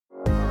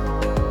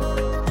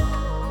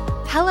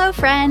Hello,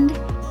 friend.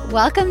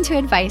 Welcome to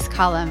Advice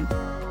Column.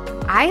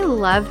 I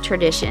love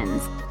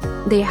traditions.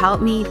 They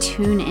help me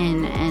tune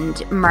in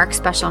and mark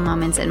special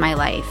moments in my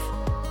life.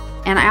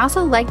 And I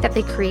also like that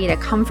they create a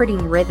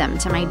comforting rhythm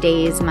to my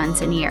days,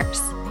 months, and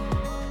years.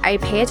 I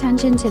pay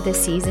attention to the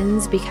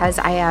seasons because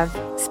I have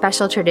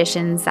special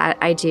traditions that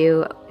I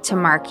do to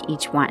mark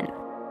each one.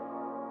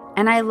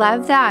 And I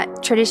love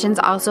that traditions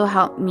also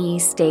help me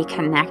stay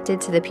connected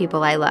to the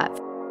people I love.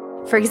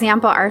 For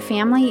example, our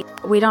family,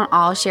 we don't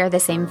all share the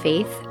same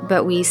faith,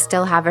 but we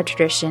still have a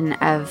tradition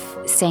of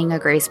saying a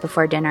grace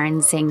before dinner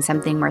and saying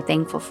something we're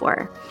thankful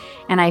for.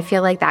 And I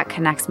feel like that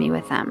connects me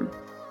with them.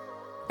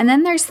 And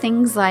then there's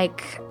things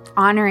like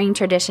honoring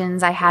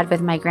traditions I had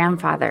with my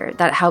grandfather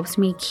that helps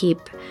me keep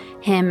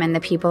him and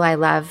the people I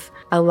love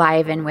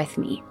alive and with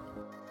me.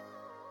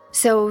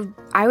 So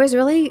I was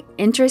really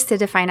interested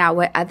to find out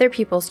what other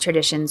people's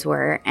traditions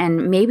were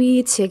and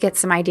maybe to get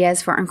some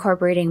ideas for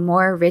incorporating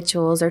more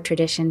rituals or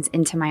traditions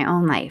into my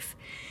own life.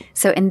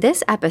 So in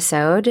this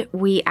episode,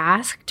 we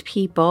asked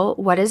people,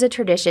 what is a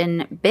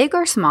tradition, big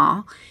or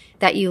small,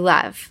 that you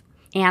love?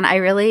 And I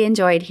really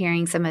enjoyed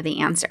hearing some of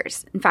the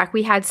answers. In fact,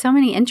 we had so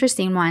many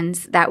interesting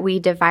ones that we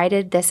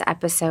divided this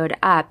episode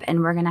up,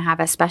 and we're going to have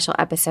a special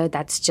episode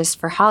that's just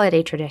for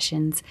holiday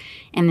traditions.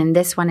 And then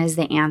this one is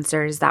the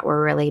answers that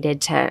were related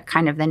to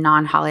kind of the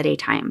non-holiday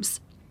times.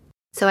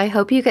 So I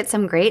hope you get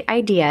some great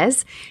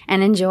ideas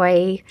and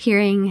enjoy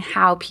hearing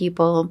how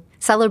people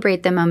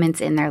celebrate the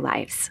moments in their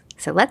lives.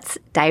 So let's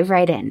dive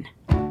right in.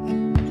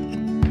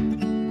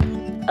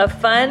 A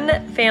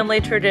fun family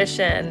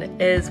tradition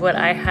is what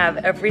I have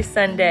every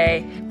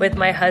Sunday with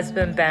my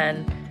husband,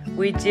 Ben.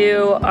 We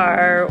do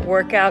our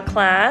workout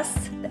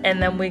class,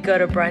 and then we go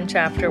to brunch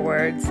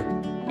afterwards.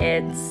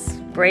 It's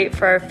great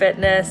for our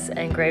fitness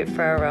and great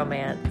for our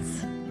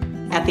romance.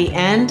 At the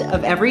end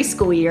of every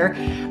school year,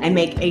 I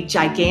make a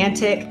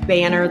gigantic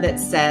banner that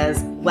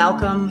says,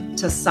 "Welcome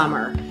to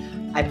summer."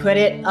 I put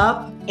it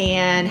up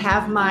and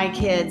have my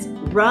kids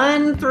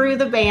run through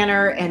the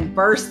banner and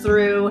burst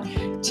through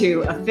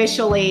to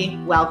officially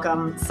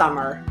welcome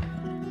summer.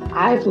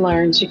 I've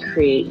learned to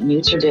create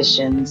new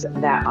traditions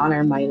that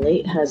honor my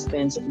late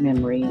husband's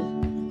memory.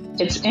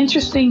 It's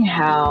interesting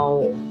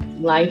how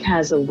life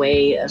has a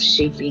way of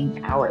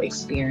shaping our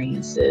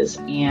experiences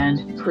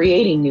and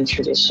creating new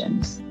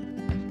traditions.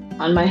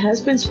 On my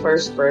husband's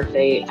first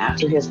birthday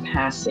after his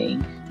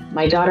passing,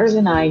 my daughters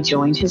and I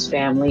joined his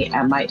family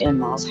at my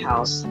in-laws'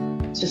 house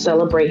to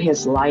celebrate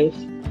his life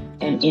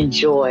and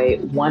enjoy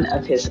one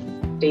of his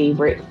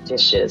favorite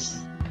dishes,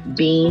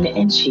 bean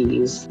and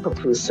cheese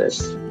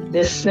pupusas.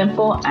 This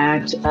simple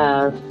act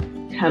of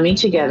coming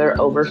together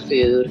over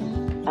food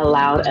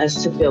allowed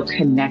us to feel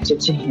connected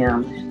to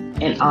him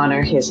and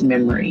honor his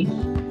memory.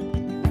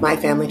 My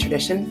family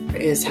tradition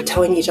is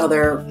telling each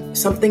other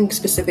something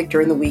specific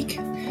during the week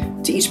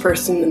to each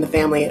person in the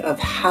family of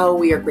how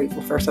we are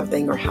grateful for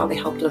something or how they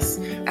helped us.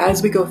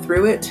 As we go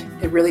through it,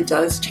 it really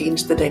does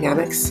change the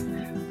dynamics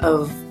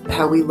of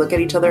how we look at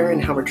each other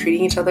and how we're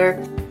treating each other.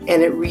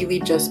 And it really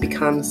just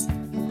becomes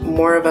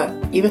more of a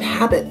even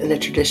habit and a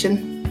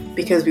tradition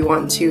because we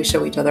want to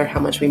show each other how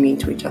much we mean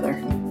to each other.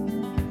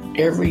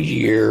 Every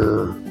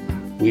year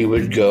we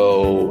would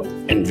go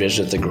and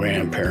visit the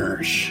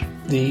grandparents.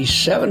 The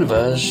 7 of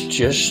us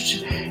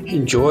just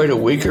enjoyed a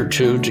week or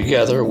two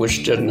together,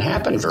 which didn't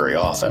happen very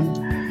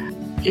often.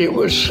 It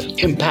was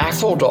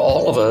impactful to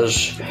all of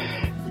us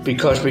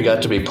because we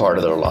got to be part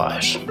of their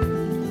lives.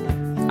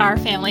 Our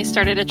family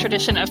started a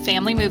tradition of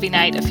family movie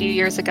night a few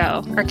years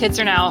ago. Our kids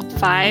are now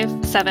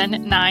 5,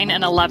 7, 9,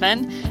 and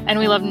 11, and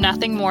we love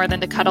nothing more than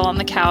to cuddle on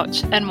the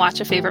couch and watch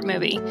a favorite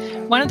movie.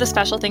 One of the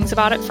special things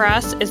about it for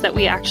us is that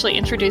we actually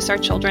introduce our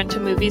children to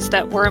movies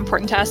that were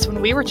important to us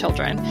when we were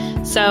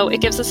children. So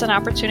it gives us an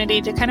opportunity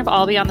to kind of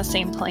all be on the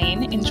same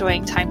plane,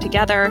 enjoying time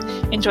together,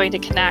 enjoying to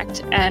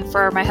connect, and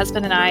for my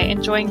husband and I,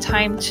 enjoying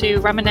time to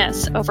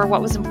reminisce over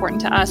what was important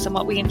to us and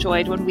what we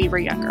enjoyed when we were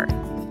younger.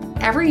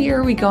 Every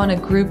year we go on a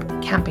group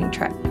camping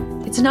trip.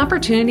 It's an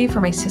opportunity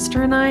for my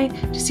sister and I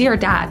to see our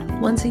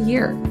dad once a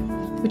year,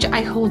 which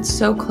I hold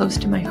so close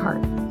to my heart.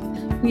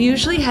 We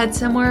usually head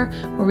somewhere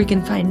where we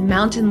can find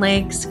mountain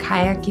lakes,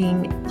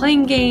 kayaking,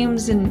 playing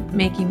games, and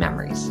making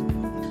memories.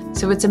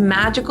 So it's a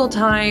magical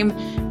time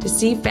to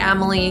see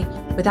family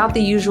without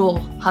the usual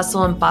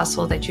hustle and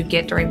bustle that you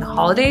get during the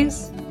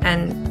holidays,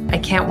 and I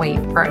can't wait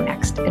for our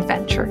next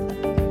adventure.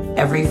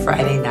 Every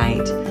Friday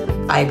night,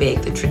 I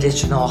bake the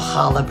traditional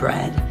challah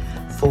bread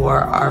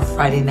for our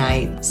Friday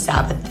night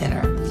Sabbath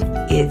dinner.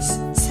 It's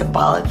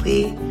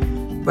symbolically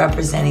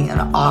representing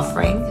an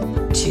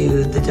offering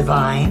to the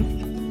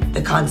divine.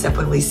 The concept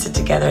when we sit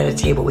together at a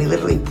table, we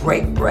literally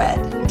break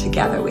bread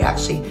together. We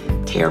actually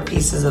tear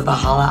pieces of the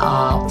challah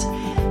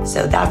out.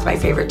 So that's my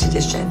favorite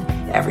tradition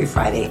every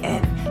Friday,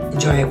 and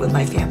enjoy it with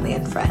my family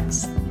and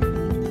friends.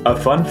 A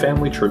fun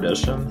family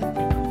tradition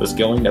was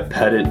going to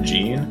Pettit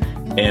Jean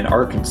in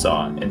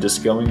Arkansas and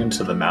just going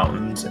into the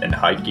mountains and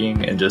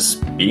hiking and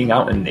just being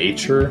out in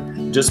nature,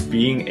 just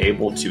being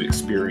able to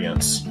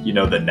experience,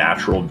 the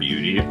natural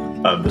beauty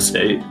of the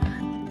state.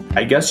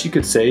 I guess you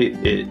could say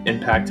it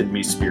impacted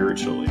me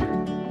spiritually.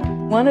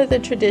 One of the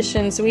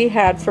traditions we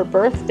had for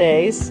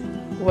birthdays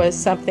was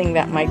something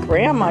that my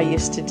grandma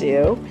used to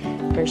do,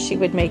 where she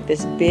would make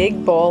this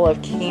big bowl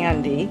of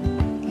candy,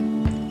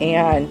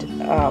 and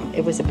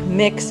it was a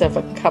mix of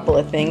a couple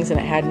of things, and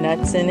it had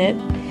nuts in it,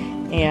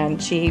 and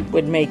she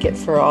would make it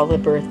for all the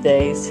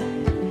birthdays,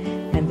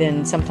 and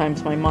then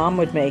sometimes my mom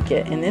would make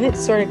it, and then it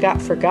sort of got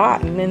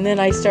forgotten, and then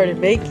I started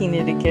baking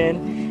it again,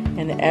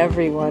 and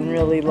everyone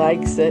really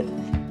likes it.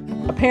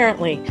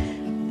 Apparently,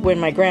 when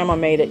my grandma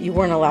made it, you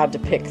weren't allowed to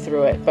pick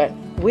through it, but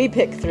we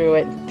pick through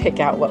it, pick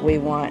out what we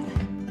want.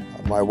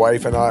 My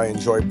wife and I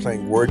enjoy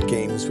playing word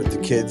games with the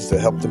kids to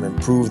help them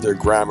improve their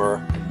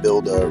grammar and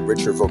build a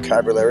richer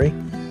vocabulary.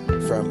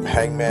 From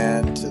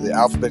hangman to the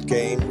alphabet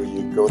game, where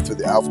you go through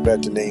the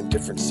alphabet to name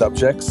different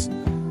subjects.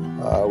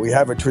 We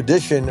have a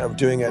tradition of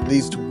doing at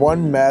least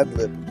one Mad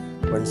Lib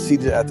when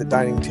seated at the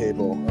dining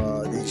table.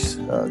 These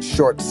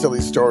short,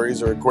 silly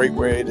stories are a great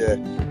way to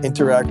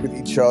interact with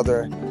each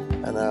other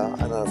and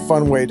a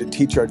fun way to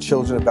teach our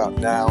children about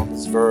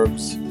nouns,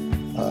 verbs,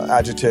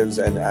 adjectives,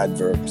 and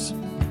adverbs.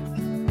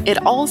 It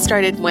all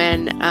started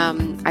when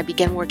I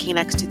began working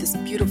next to this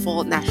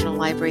beautiful National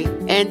Library.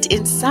 And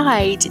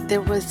inside,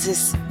 there was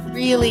this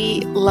really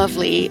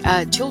lovely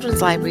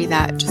children's library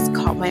that just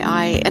caught my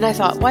eye. And I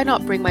thought, why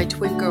not bring my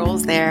twin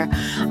girls there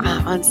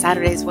on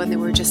Saturdays when they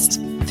were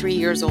just 3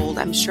 years old?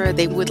 I'm sure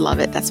they would love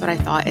it. That's what I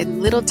thought.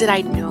 And little did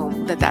I know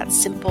that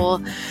simple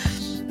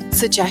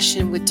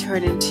suggestion would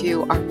turn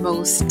into our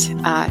most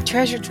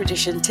treasured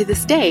tradition to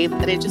this day,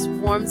 that it just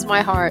warms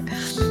my heart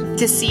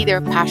to see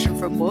their passion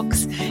for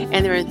books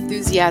and their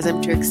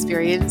enthusiasm to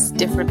experience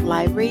different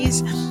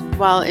libraries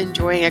while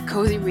enjoying a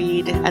cozy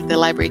read at the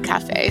library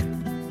cafe.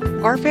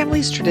 Our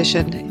family's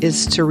tradition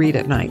is to read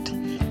at night.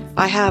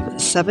 I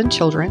have 7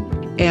 children,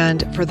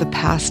 and for the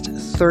past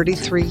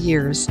 33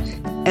 years,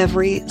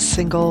 every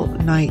single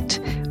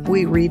night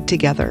we read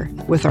together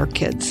with our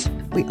kids.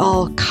 We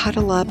all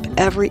cuddle up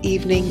every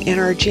evening in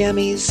our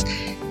jammies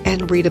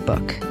and read a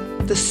book.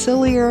 The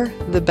sillier,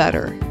 the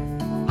better.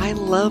 I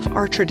love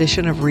our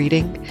tradition of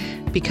reading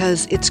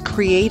because it's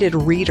created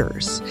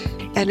readers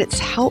and it's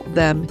helped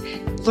them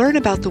learn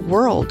about the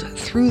world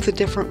through the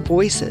different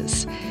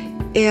voices.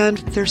 And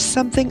there's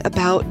something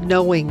about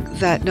knowing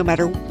that no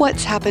matter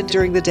what's happened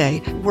during the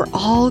day, we're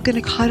all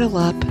going to cuddle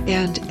up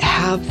and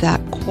have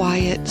that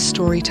quiet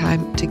story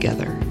time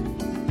together.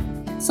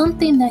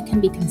 Something that can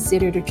be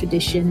considered a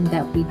tradition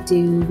that we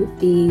do would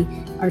be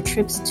our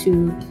trips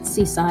to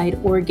Seaside,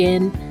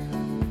 Oregon.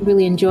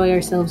 Really enjoy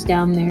ourselves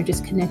down there,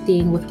 just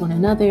connecting with one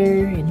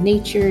another in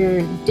nature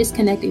and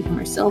disconnecting from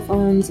our cell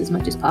phones as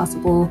much as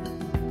possible.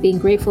 Being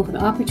grateful for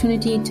the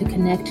opportunity to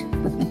connect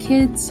with my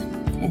kids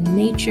and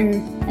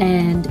nature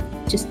and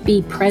just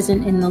be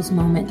present in those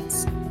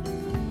moments.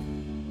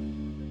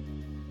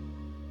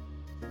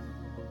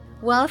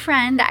 Well,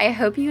 friend, I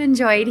hope you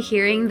enjoyed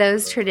hearing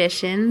those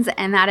traditions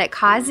and that it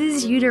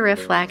causes you to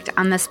reflect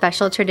on the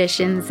special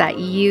traditions that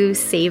you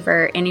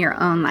savor in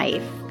your own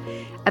life.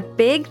 A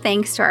big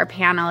thanks to our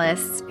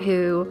panelists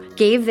who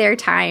gave their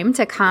time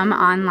to come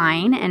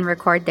online and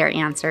record their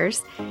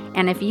answers.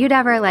 And if you'd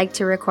ever like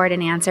to record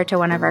an answer to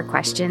one of our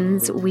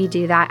questions, we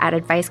do that at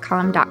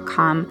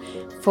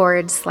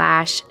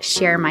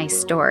advicecolumn.com/share my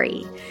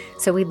story.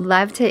 So we'd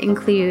love to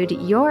include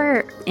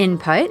your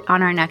input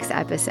on our next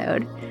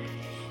episode.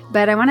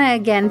 But I want to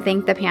again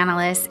thank the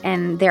panelists,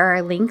 and there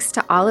are links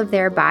to all of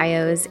their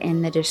bios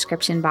in the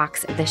description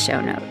box of the show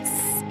notes.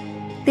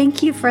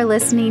 Thank you for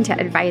listening to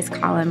Advice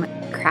Column,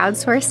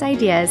 crowdsourced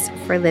ideas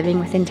for living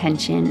with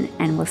intention,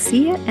 and we'll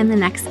see you in the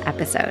next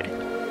episode.